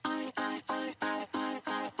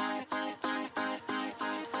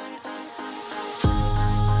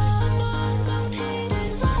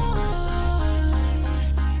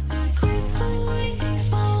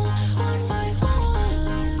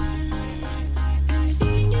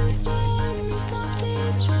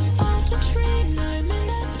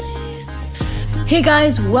Hey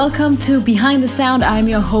guys, welcome to Behind the Sound. I'm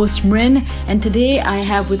your host Mrin, and today I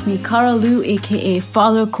have with me Kara Lu, aka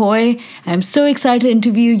Father Koi. I'm so excited to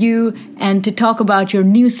interview you and to talk about your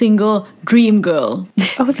new single, Dream Girl.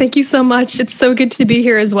 Oh, thank you so much. It's so good to be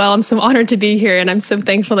here as well. I'm so honored to be here, and I'm so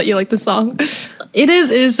thankful that you like the song. It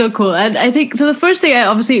is so cool. And I think, so the first thing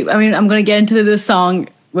I'm going to get into this song.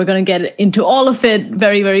 We're going to get into all of it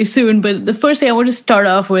very, very soon. But the first thing I want to start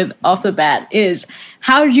off with off the bat is,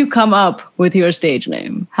 how did you come up with your stage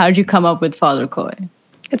name? How did you come up with Father Koi?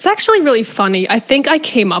 It's actually really funny. I think I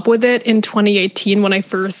came up with it in 2018 when I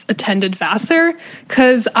first attended Vassar,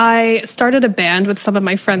 because I started a band with some of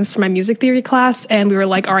my friends from my music theory class, and we were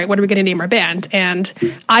like, all right, what are we going to name our band? And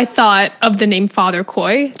I thought of the name Father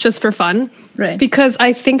Koi just for fun, right? Because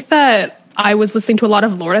I think that I was listening to a lot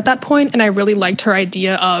of Lorde at that point, and I really liked her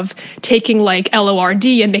idea of taking like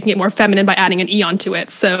L-O-R-D and making it more feminine by adding an E onto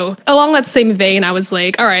it. So along that same vein, I was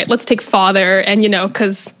like, all right, let's take father. And,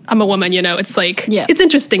 because I'm a woman, it's like, It's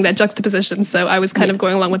interesting, that juxtaposition. So I was kind of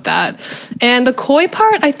going along with that. And the koi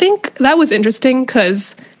part, I think that was interesting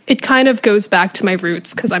because it kind of goes back to my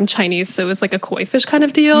roots because I'm Chinese, so it's like a koi fish kind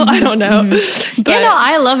of deal. I don't know. Mm-hmm. But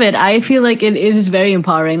I love it. I feel like it is very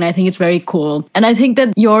empowering. I think it's very cool. And I think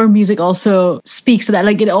that your music also speaks to that.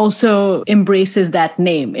 Like, it also embraces that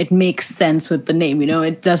name. It makes sense with the name,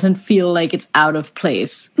 It doesn't feel like it's out of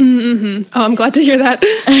place. Mm-hmm. Oh, I'm glad to hear that.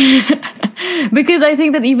 Because I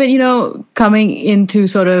think that even, coming into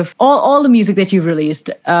sort of all the music that you've released,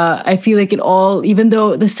 I feel like even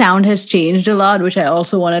though the sound has changed a lot, which I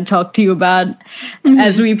also want to talk to you about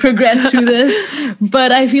as we progress through this.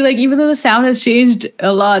 But I feel like even though the sound has changed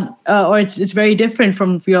a lot, or it's very different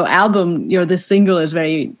from your album, this single is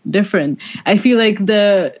very different. I feel like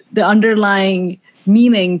the underlying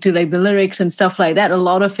meaning to like the lyrics and stuff like that, a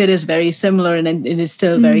lot of it is very similar, and it is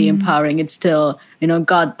still very empowering. It's still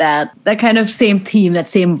got that kind of same theme, that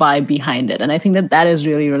same vibe behind it. And I think that is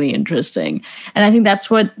really, really interesting. And I think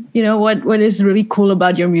that's what what is really cool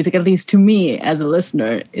about your music, at least to me as a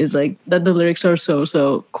listener, is like that the lyrics are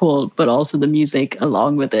so cool, but also the music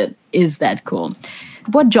along with it is that cool.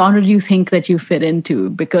 What genre do you think that you fit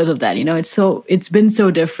into because of that? It's been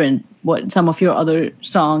so different, what some of your other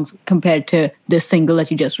songs compared to this single that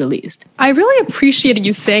you just released. I really appreciated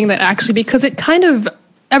you saying that, actually, because it kind of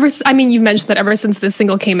you've mentioned that ever since this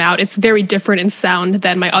single came out, it's very different in sound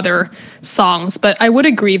than my other songs. But I would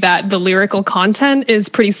agree that the lyrical content is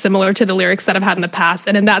pretty similar to the lyrics that I've had in the past.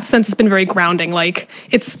 And in that sense, it's been very grounding. Like,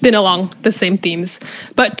 it's been along the same themes.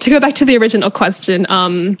 But to go back to the original question,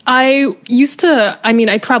 I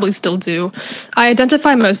probably still do. I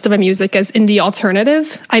identify most of my music as indie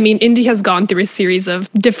alternative. Indie has gone through a series of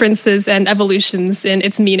differences and evolutions in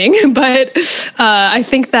its meaning. But I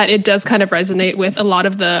think that it does kind of resonate with a lot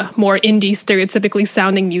of the more indie stereotypically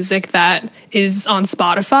sounding music that is on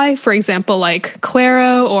Spotify, for example, like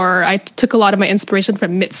Clairo, or I took a lot of my inspiration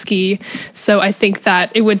from Mitski. So I think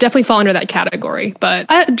that it would definitely fall under that category. But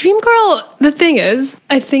Dream Girl, the thing is,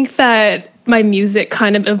 I think that my music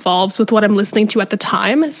kind of evolves with what I'm listening to at the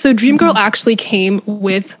time. So Dream Girl actually came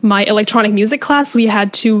with my electronic music class. We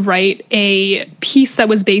had to write a piece that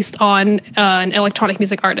was based on an electronic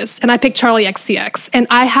music artist. And I picked Charli XCX. And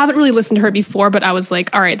I haven't really listened to her before, but I was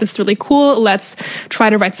like, all right, this is really cool. Let's try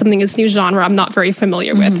to write something in this new genre I'm not very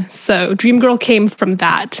familiar with. So Dream Girl came from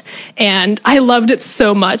that. And I loved it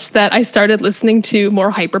so much that I started listening to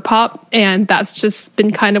more hyperpop. And that's just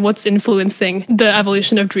been kind of what's influencing the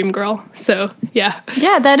evolution of Dream Girl. So, yeah.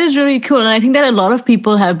 Yeah, that is really cool. And I think that a lot of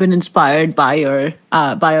people have been inspired by your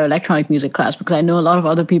electronic music class, because I know a lot of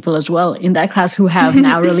other people as well in that class who have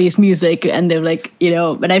now released music, and they're like,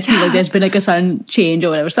 but I feel like there's been like a sudden change or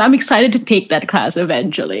whatever. So I'm excited to take that class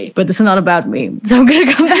eventually. But this is not about me. So I'm going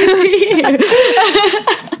to come back to you.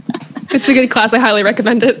 It's a good class. I highly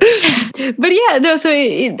recommend it. But yeah, no, so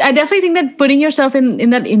I definitely think that putting yourself in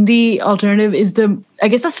that indie alternative is the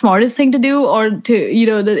smartest thing to do, or to,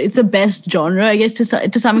 it's the best genre, I guess, to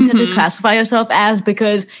some extent to classify yourself as,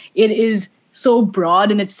 because it is so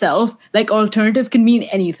broad in itself. Like, alternative can mean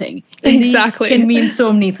anything. Exactly. Can mean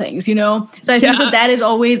so many things, So I think that is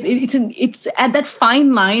always, it's at that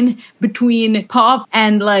fine line between pop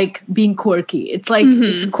and like being quirky. It's like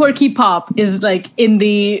it's quirky pop is like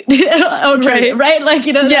indie alternative, right? Like,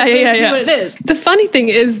 that's what it is. The funny thing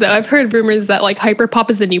is, though, I've heard rumors that like hyperpop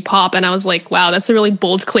is the new pop, and I was like, wow, that's a really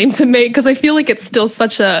bold claim to make, because I feel like it's still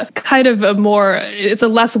such a kind of it's a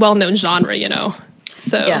less well-known genre,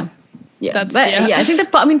 So yeah. Yeah, I think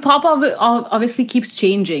that pop obviously keeps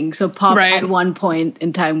changing. So pop at one point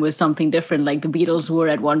in time was something different. Like the Beatles were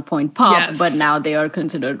at one point pop, but now they are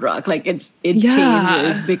considered rock. Like it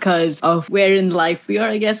changes because of where in life we are,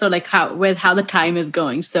 I guess, or like how the time is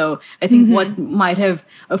going. So I think what might have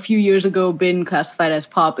a few years ago been classified as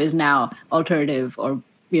pop is now alternative or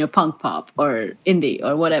punk pop or indie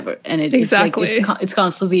or whatever. And it's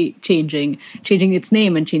constantly changing its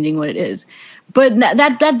name and changing what it is. But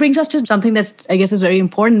that brings us to something that I guess is very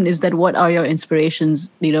important, is that what are your inspirations?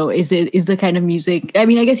 Is the kind of music, I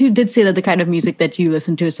mean, I guess you did say that the kind of music that you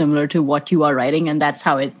listen to is similar to what you are writing, and that's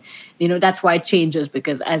how it, that's why it changes,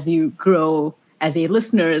 because as you grow as a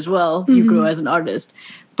listener as well, you grow as an artist.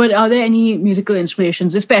 But are there any musical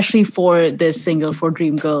inspirations, especially for this single, for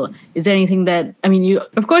Dream Girl? Is there anything that, I mean,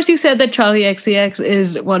 of course you said that Charli XCX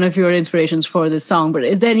is one of your inspirations for this song, but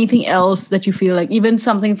is there anything else that you feel like, even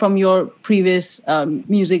something from your previous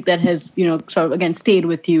music that has, sort of, again, stayed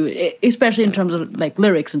with you, especially in terms of like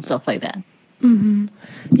lyrics and stuff like that? Mm-hmm.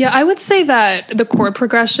 Yeah, I would say that the chord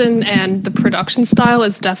progression and the production style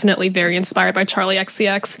is definitely very inspired by Charli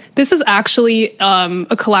XCX. This is actually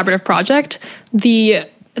a collaborative project. The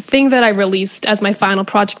thing that I released as my final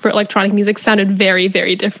project for electronic music sounded very,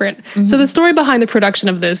 very different. Mm-hmm. So the story behind the production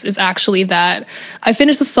of this is actually that I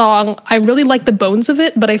finished the song. I really liked the bones of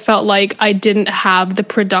it, but I felt like I didn't have the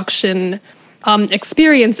production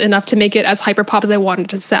experience enough to make it as hyperpop as I wanted it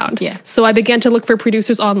to sound. Yeah. So I began to look for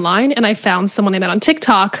producers online, and I found someone I met on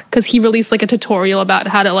TikTok because he released like a tutorial about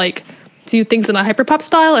how to like do things in a hyperpop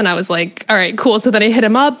style. And I was like, all right, cool. So then I hit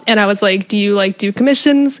him up and I was like, do you like do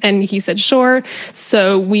commissions? And he said, sure.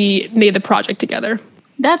 So we made the project together.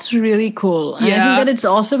 That's really cool. And I think that it's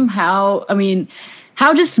awesome how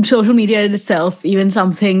just social media in itself, even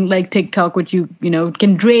something like TikTok, which you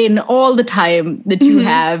can drain all the time that you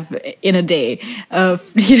have in a day.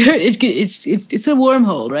 It's a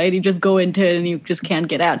wormhole, right? You just go into it and you just can't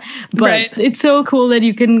get out. But it's so cool that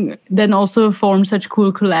you can then also form such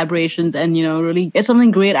cool collaborations and really get something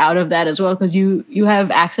great out of that as well, because you have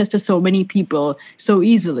access to so many people so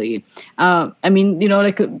easily.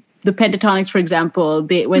 The Pentatonix, for example,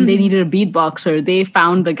 when they needed a beatboxer, they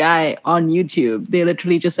found the guy on YouTube. They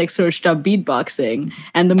literally just like searched up beatboxing,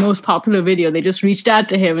 and the most popular video, they just reached out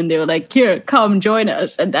to him and they were like, "Here, come join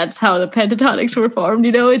us." And that's how the Pentatonix were formed.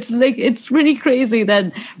 It's like, it's really crazy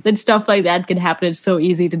that stuff like that can happen. It's so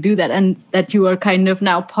easy to do that, and that you are kind of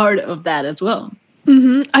now part of that as well.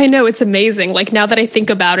 Mm-hmm. I know, it's amazing. Like, now that I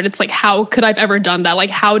think about it, it's like, how could I have ever done that?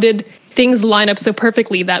 Like, how did things line up so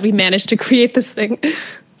perfectly that we managed to create this thing?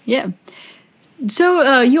 Yeah.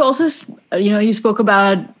 So you also, you spoke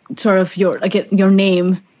about sort of your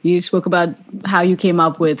name. You spoke about how you came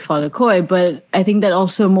up with Father Coy, but I think that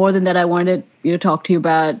also more than that, I wanted to talk to you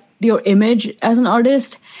about your image as an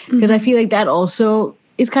artist, because I feel like that also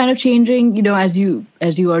is kind of changing, as you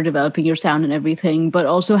are developing your sound and everything, but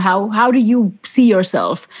also how do you see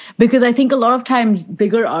yourself? Because I think a lot of times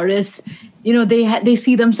bigger artists, they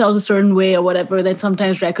see themselves a certain way or whatever, that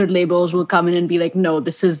sometimes record labels will come in and be like, no,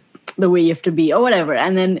 this is the way you have to be or whatever.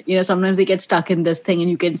 And then, sometimes they get stuck in this thing and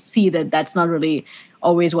you can see that that's not really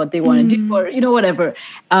always what they want to do or, whatever.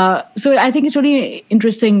 So I think it's really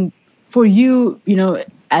interesting for you,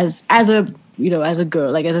 as a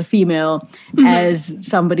girl, like as a female, as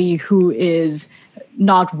somebody who is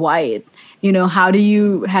not white, how do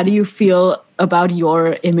you feel about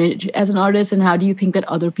your image as an artist, and how do you think that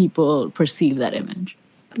other people perceive that image?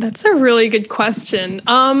 That's a really good question.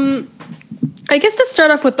 I guess to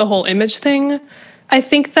start off with the whole image thing, I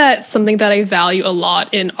think that something that I value a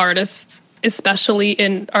lot in artists, especially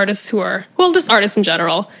in artists who are, just artists in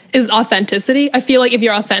general, is authenticity. I feel like if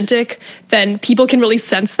you're authentic, then people can really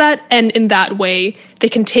sense that. And in that way, they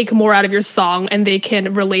can take more out of your song and they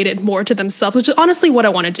can relate it more to themselves, which is honestly what I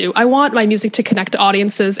want to do. I want my music to connect to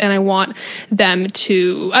audiences, and I want them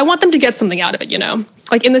to get something out of it,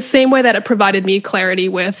 Like in the same way that it provided me clarity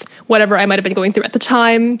with whatever I might have been going through at the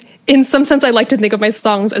time. In some sense, I like to think of my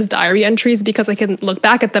songs as diary entries, because I can look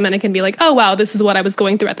back at them and I can be like, oh, wow, this is what I was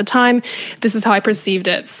going through at the time. This is how I perceived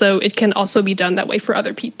it. So it can also be done that way for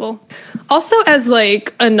other people. Also, as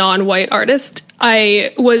like a non-white artist,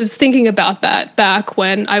 I was thinking about that back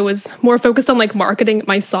when I was more focused on like marketing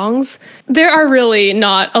my songs. There are really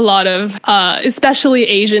not a lot of, especially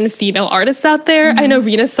Asian female artists out there. I know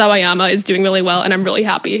Rina Sawayama is doing really well, and I'm really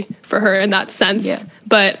happy for her in that sense. Yeah.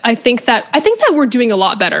 But I think that we're doing a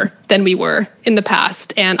lot better than we were in the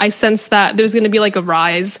past. And I sense that there's going to be like a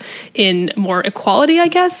rise in more equality, I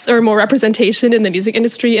guess, or more representation in the music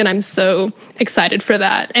industry. And I'm so excited for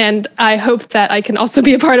that. And I hope that I can also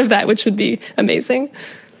be a part of that, which would be amazing.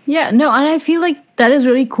 Yeah, no, and I feel like that is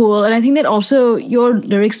really cool. And I think that also your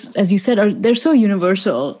lyrics, as you said, they're so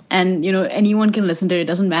universal, and anyone can listen to it. It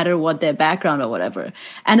doesn't matter what their background or whatever.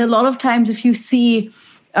 And a lot of times, if you see,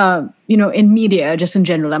 in media, just in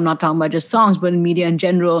general, I'm not talking about just songs, but in media in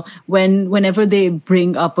general, whenever they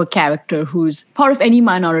bring up a character who's part of any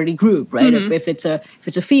minority group, right? Mm-hmm. If it's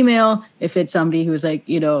a female, if it's somebody who's like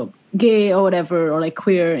gay or whatever, or like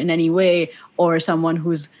queer in any way, or someone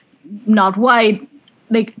who's not white.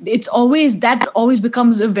 Like it's always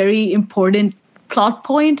becomes a very important plot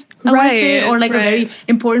point, I want to say, or like a very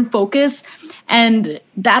important focus. And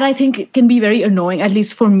that I think can be very annoying, at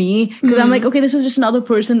least for me, because I'm like, okay, this is just another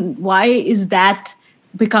person. Why is that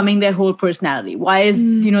becoming their whole personality? Why is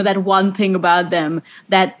that one thing about them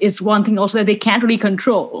that is one thing also that they can't really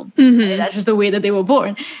control? Right? That's just the way that they were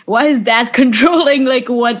born. Why is that controlling like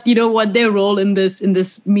what their role in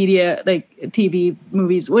this media, like TV,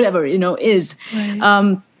 movies, whatever is?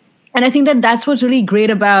 Right. And I think that that's what's really great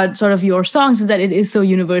about sort of your songs, is that it is so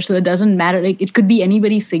universal. It doesn't matter. Like it could be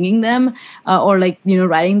anybody singing them or like,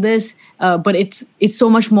 writing this. But it's so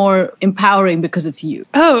much more empowering because it's you.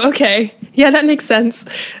 Oh, okay. Yeah, that makes sense.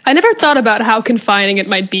 I never thought about how confining it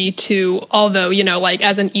might be to, although, like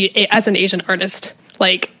as an Asian artist,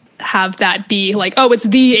 like have that be like, oh, it's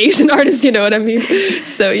the Asian artist, you know what I mean?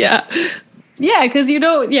 So yeah. Yeah, because you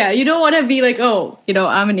don't want to be like, oh,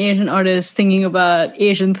 I'm an Asian artist singing about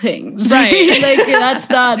Asian things, right? Like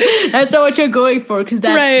that's not what you're going for, because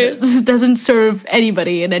that doesn't serve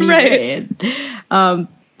anybody in any way.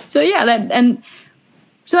 So yeah,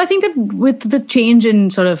 so I think that with the change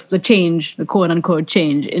in sort of the quote unquote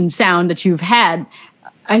change in sound that you've had,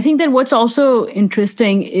 I think that what's also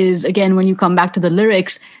interesting is, again, when you come back to the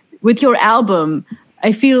lyrics with your album,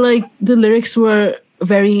 I feel like the lyrics were a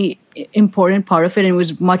very important part of it, and it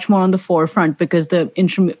was much more on the forefront because the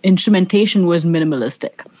instrumentation was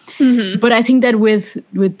minimalistic. Mm-hmm. But I think that with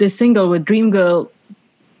this single, with Dream Girl,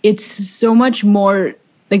 it's so much more,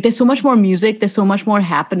 like there's so much more music, there's so much more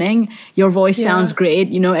happening. Your voice sounds great,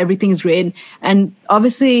 everything's great. And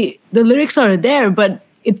obviously the lyrics are there, but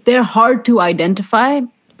they're hard to identify.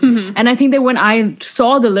 Mm-hmm. And I think that when I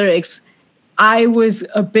saw the lyrics, I was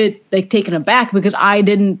a bit like taken aback because I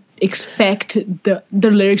didn't expect the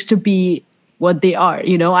lyrics to be what they are. I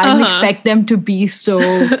didn't expect them to be so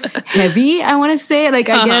heavy, I want to say. Like,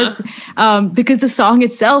 I guess because the song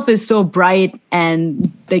itself is so bright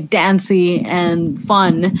and like dancey and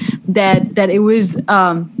fun that it was,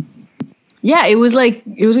 it was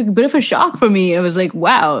a bit of a shock for me. It was like,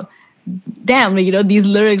 wow, damn, these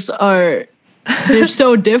lyrics they're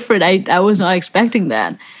so different. I was not expecting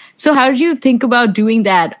that. So how did you think about doing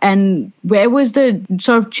that? And where was the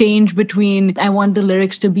sort of change between I want the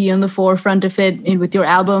lyrics to be on the forefront of it with your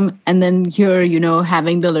album, and then here,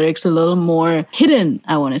 having the lyrics a little more hidden,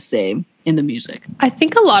 I want to say, in the music? I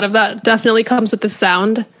think a lot of that definitely comes with the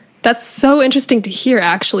sound. That's so interesting to hear,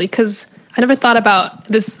 actually, because I never thought about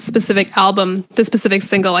this specific album, this specific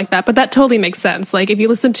single like that, but that totally makes sense. Like if you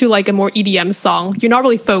listen to like a more EDM song, you're not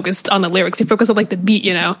really focused on the lyrics. You're focused on like the beat,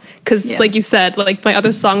 because like you said, like my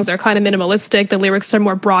other songs are kind of minimalistic. The lyrics are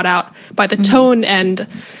more brought out by the tone and,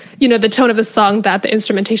 the tone of the song that the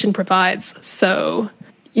instrumentation provides. So,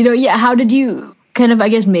 how did you kind of, I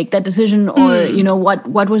guess, make that decision, or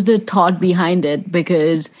what was the thought behind it?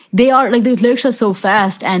 Because they are like, the lyrics are so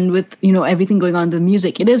fast, and with everything going on in the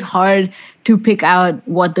music, it is hard to pick out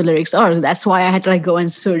what the lyrics are. That's why I had to like go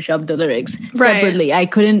and search up the lyrics separately. I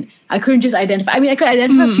couldn't just identify. I mean, I could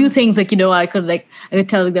identify a few things, like I could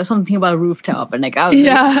tell like, there's something about a rooftop, and like I was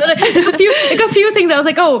a few things. I was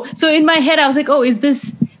like, oh, so in my head I was like, oh, is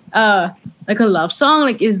this like a love song?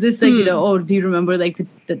 Like, is this like, oh, do you remember like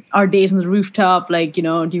our days on the rooftop? Like, do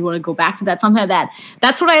you want to go back to that? Something like that.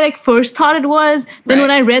 That's what I like first thought it was. Then when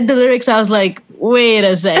I read the lyrics, I was like, wait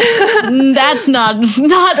a sec. That's not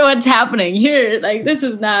what's happening here. Like, this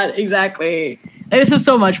is not exactly, this is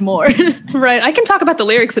so much more. Right. I can talk about the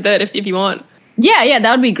lyrics a bit if you want. Yeah,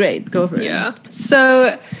 that would be great. Go for it. Yeah.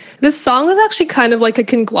 So this song is actually kind of like a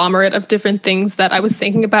conglomerate of different things that I was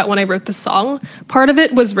thinking about when I wrote the song. Part of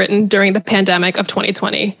it was written during the pandemic of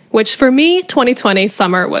 2020, which for me, 2020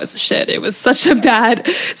 summer was shit. It was such a bad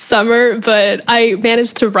summer, but I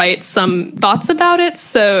managed to write some thoughts about it.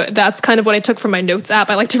 So that's kind of what I took from my notes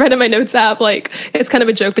app. I like to write in my notes app. Like, it's kind of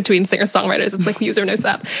a joke between singer-songwriters. It's like we use our notes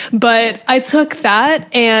app. But I took that,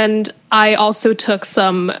 and I also took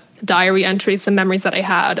some diary entries, some memories that I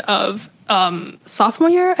had of sophomore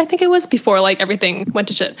year, I think it was, before like everything went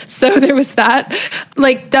to shit. So there was that.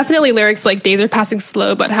 Like definitely lyrics like days are passing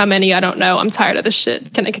slow, but how many, I don't know. I'm tired of this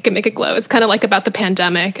shit. Can I make it glow? It's kind of like about the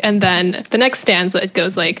pandemic. And then the next stanza, it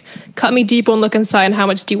goes like, cut me deep, won't look inside, and how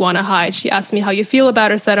much do you want to hide? She asked me how you feel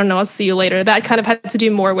about her, said, I don't know, I'll see you later. That kind of had to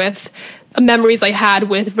do more with memories I had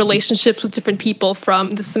with relationships with different people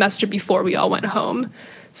from the semester before we all went home.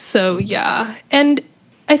 So yeah. And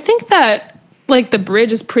I think that like the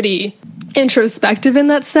bridge is pretty introspective in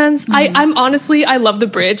that sense. I'm honestly, I love the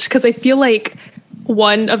bridge because I feel like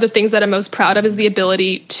one of the things that I'm most proud of is the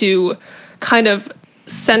ability to kind of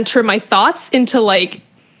center my thoughts into like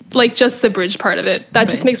just the bridge part of it. That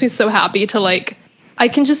just makes me so happy to like, I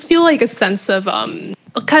can just feel like a sense of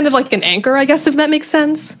kind of like an anchor, I guess, if that makes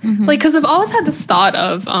sense. Like, because I've always had this thought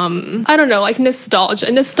of, I don't know, like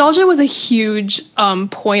nostalgia. Nostalgia was a huge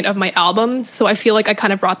point of my album. So I feel like I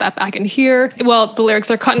kind of brought that back in here. Well, the lyrics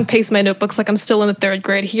are cut and paste my notebooks like I'm still in the 3rd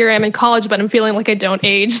grade. Here I am in college, but I'm feeling like I don't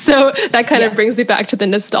age. So that kind of brings me back to the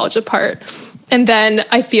nostalgia part. And then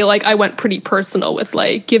I feel like I went pretty personal with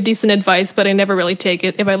like, give decent advice, but I never really take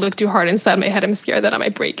it. If I look too hard inside my head, I'm scared that I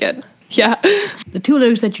might break it. Yeah. The 2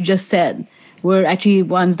 lyrics that you just said were actually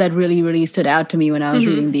ones that really, really stood out to me when I was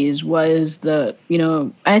reading these. Was the,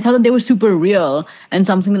 and I thought that they were super real and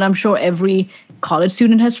something that I'm sure every college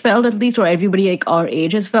student has felt, at least, or everybody like our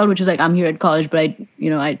age has felt, which is like, I'm here at college, but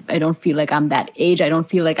I don't feel like I'm that age. I don't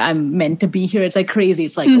feel like I'm meant to be here. It's like crazy.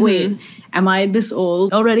 It's like, wait, am I this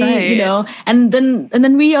old already? Right. And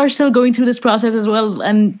then we are still going through this process as well.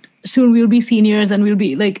 And soon we'll be seniors and we'll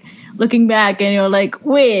be like looking back and you're like,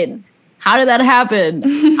 wait, how did that happen?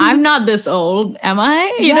 I'm not this old, am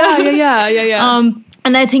I? Yeah.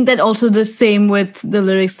 And I think that also the same with the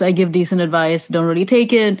lyrics, I give decent advice, don't really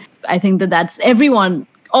take it. I think that that's everyone.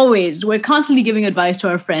 Always, we're constantly giving advice to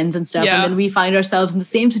our friends and stuff, and then we find ourselves in the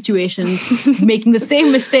same situations, making the same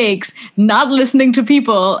mistakes, not listening to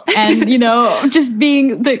people, and just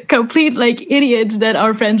being the complete like idiots that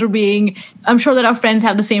our friends were being. I'm sure that our friends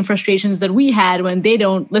have the same frustrations that we had when they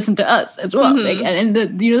don't listen to us as well. Like, and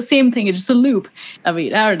the same thing. It's just a loop. I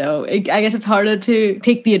mean, I don't know. I guess it's harder to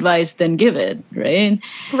take the advice than give it, right?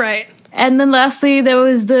 Right. And then lastly, there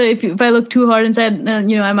was the if I look too hard inside,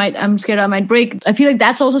 I'm scared I might break. I feel like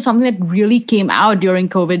that's also something that really came out during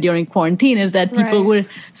COVID, during quarantine, is that people were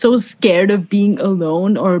so scared of being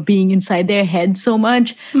alone or being inside their head so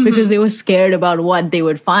much because they were scared about what they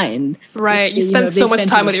would find. Right. You spend so much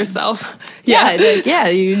time with yourself.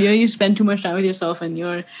 You spend too much time with yourself, and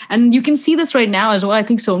you can see this right now as well. I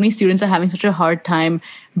think so many students are having such a hard time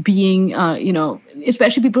being,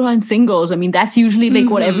 especially people who are in singles. I mean, that's usually like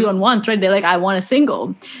what everyone wants, right? They're like, I want a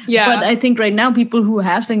single. Yeah. But I think right now people who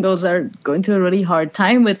have singles are going through a really hard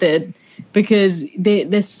time with it because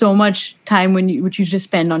there's so much time which you just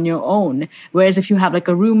spend on your own. Whereas if you have like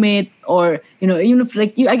a roommate or, even if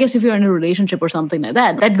like I guess if you're in a relationship or something like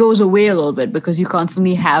that, that goes away a little bit because you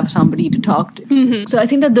constantly have somebody to talk to. So I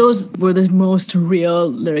think that those were the most real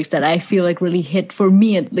lyrics that I feel like really hit for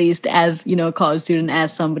me, at least as, a college student,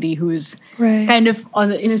 as somebody who's kind of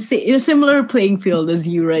in a similar playing field as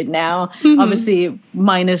you right now, obviously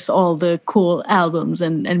minus all the cool albums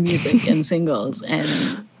and music and singles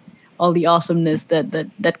and all the awesomeness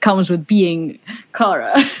that comes with being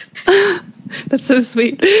Kara. That's so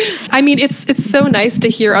sweet. I mean, it's so nice to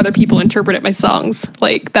hear other people interpret my songs.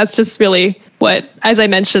 Like, that's just really what, as I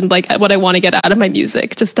mentioned, like what I want to get out of my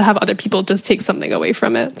music, just to have other people just take something away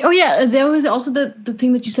from it. Oh yeah, there was also the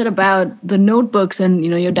thing that you said about the notebooks and,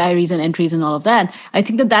 your diaries and entries and all of that. I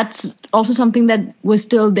think that that's also something that was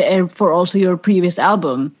still there for also your previous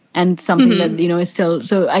album and something that, is still,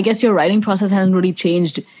 so I guess your writing process hasn't really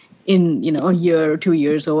changed in a year or 2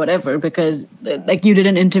 years or whatever, because like you did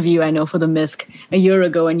an interview, I know, for the Misc a year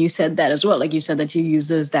ago, and you said that as well. Like you said that you use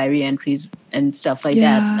those diary entries and stuff like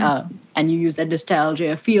that, and you use that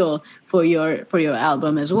nostalgia feel for your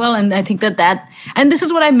album as well. And I think that and this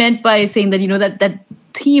is what I meant by saying that that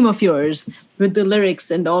theme of yours with the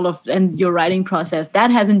lyrics and and your writing process,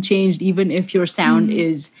 that hasn't changed even if your sound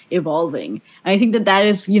is evolving. I think that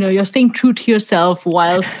is, you're staying true to yourself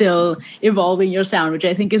while still evolving your sound, which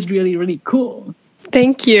I think is really, really cool.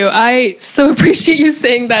 Thank you. I so appreciate you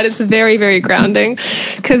saying that. It's very, very grounding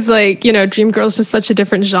because Dreamgirl is just such a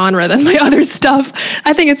different genre than my other stuff.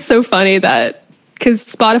 I think it's so funny that because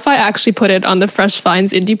Spotify actually put it on the Fresh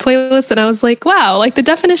Finds indie playlist. And I was like, wow, like the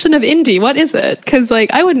definition of indie, what is it? Because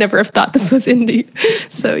like I would never have thought this was indie.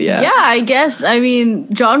 So yeah. Yeah, I guess. I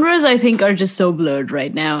mean, genres I think are just so blurred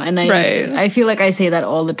right now. And I feel like I say that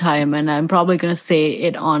all the time. And I'm probably going to say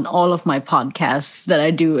it on all of my podcasts that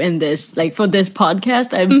I do in this. Like for this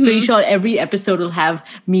podcast, I'm pretty sure every episode will have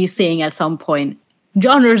me saying at some point,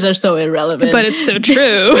 genres are so irrelevant. But it's so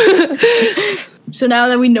true. So now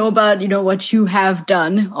that we know about, what you have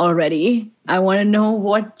done already, I want to know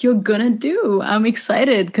what you're going to do. I'm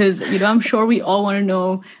excited because, I'm sure we all want to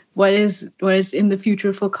know what is in the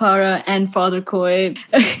future for Kara and Father Koi.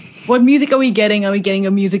 What music are we getting? Are we getting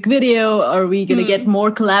a music video? Are we going to get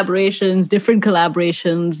more collaborations, different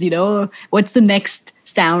collaborations? What's the next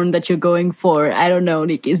sound that you're going for? I don't know,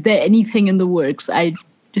 Nick. Is there anything in the works?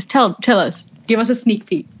 Just tell us. Give us a sneak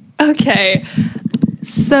peek. Okay.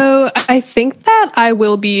 So I think that I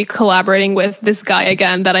will be collaborating with this guy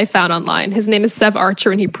again that I found online. His name is Sev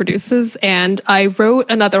Archer and he produces. And I wrote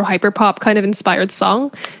another hyperpop kind of inspired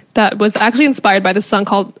song that was actually inspired by this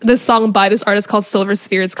song by this artist called Silver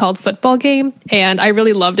Sphere. It's called Football Game. And I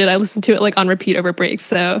really loved it. I listened to it like on repeat over breaks.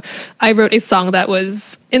 So I wrote a song that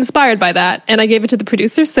was inspired by that and I gave it to the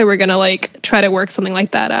producer. So we're going to like try to work something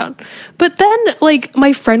like that out. But then like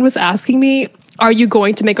my friend was asking me, are you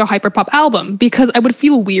going to make a hyperpop album? Because I would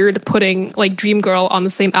feel weird putting like Dream Girl on the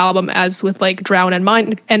same album as with like Drown and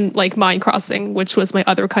Mind Crossing, which was my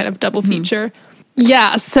other kind of double feature.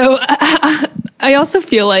 Yeah, so I also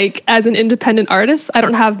feel like as an independent artist, I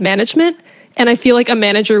don't have management. And I feel like a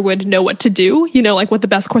manager would know what to do, like what the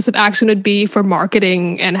best course of action would be for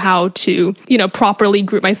marketing and how to, properly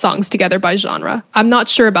group my songs together by genre. I'm not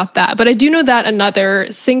sure about that, but I do know that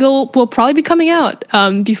another single will probably be coming out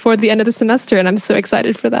before the end of the semester. And I'm so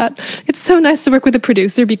excited for that. It's so nice to work with a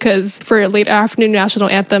producer because for Late Afternoon National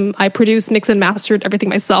Anthem, I produced, mixed and mastered everything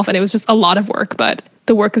myself. And it was just a lot of work, but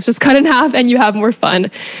the work is just cut in half and you have more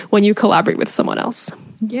fun when you collaborate with someone else.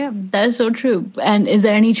 Yeah, that is so true. And is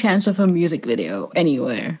there any chance of a music video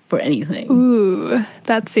anywhere for anything? Ooh,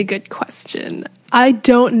 that's a good question. I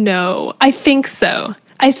don't know. I think so.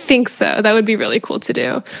 That would be really cool to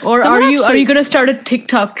do. Or are you going to start a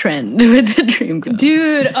TikTok trend with the Dream Girl?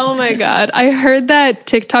 Dude, oh my God. I heard that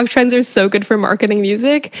TikTok trends are so good for marketing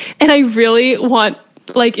music. And I really want,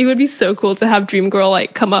 it would be so cool to have Dream Girl,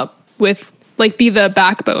 come up with be the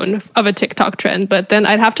backbone of a TikTok trend, but then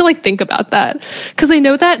I'd have to think about that. Cause I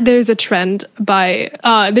know that there's a trend by,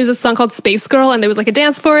 there's a song called Space Girl and there was a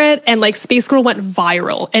dance for it and Space Girl went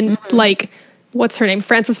viral and what's her name?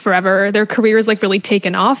 Frances Forever, their career is really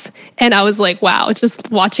taken off. And I was like, wow,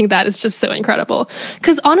 just watching that is just so incredible.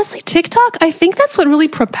 Cause honestly, TikTok, I think that's what really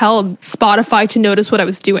propelled Spotify to notice what I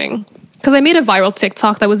was doing. Cause I made a viral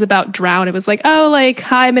TikTok that was about Drown. It was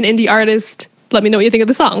hi, I'm an indie artist. Let me know what you think of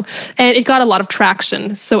the song. And it got a lot of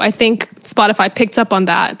traction. So I think Spotify picked up on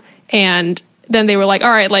that. And then they were like, all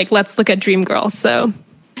right, let's look at Dream Girl. So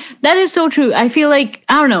that is so true. I feel like,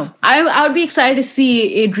 I don't know. I would be excited to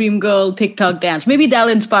see a Dream Girl TikTok dance. Maybe that'll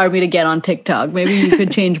inspire me to get on TikTok. Maybe you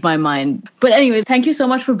could change my mind. But anyways, thank you so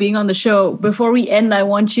much for being on the show. Before we end, I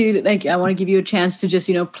want you to, I want to give you a chance to just,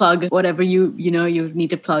 plug whatever you need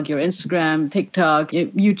to plug, your Instagram, TikTok,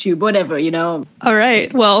 YouTube, whatever, All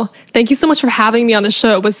right. Well, thank you so much for having me on the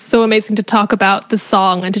show. It was so amazing to talk about the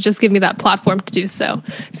song and to just give me that platform to do so.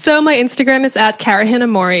 So my Instagram is at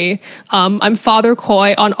 @KaraHinamori. I'm Father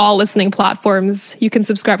Koi on all listening platforms. You can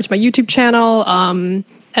subscribe to my YouTube channel. And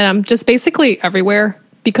I'm just basically everywhere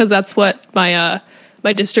because that's what my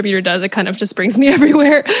distributor does. It kind of just brings me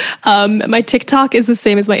everywhere. My TikTok is the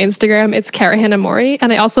same as my Instagram. It's Kara Hinamori.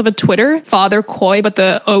 And I also have a Twitter, Father Koi, but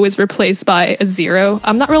the O is replaced by a 0.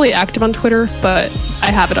 I'm not really active on Twitter, but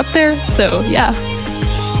I have it up there. So yeah.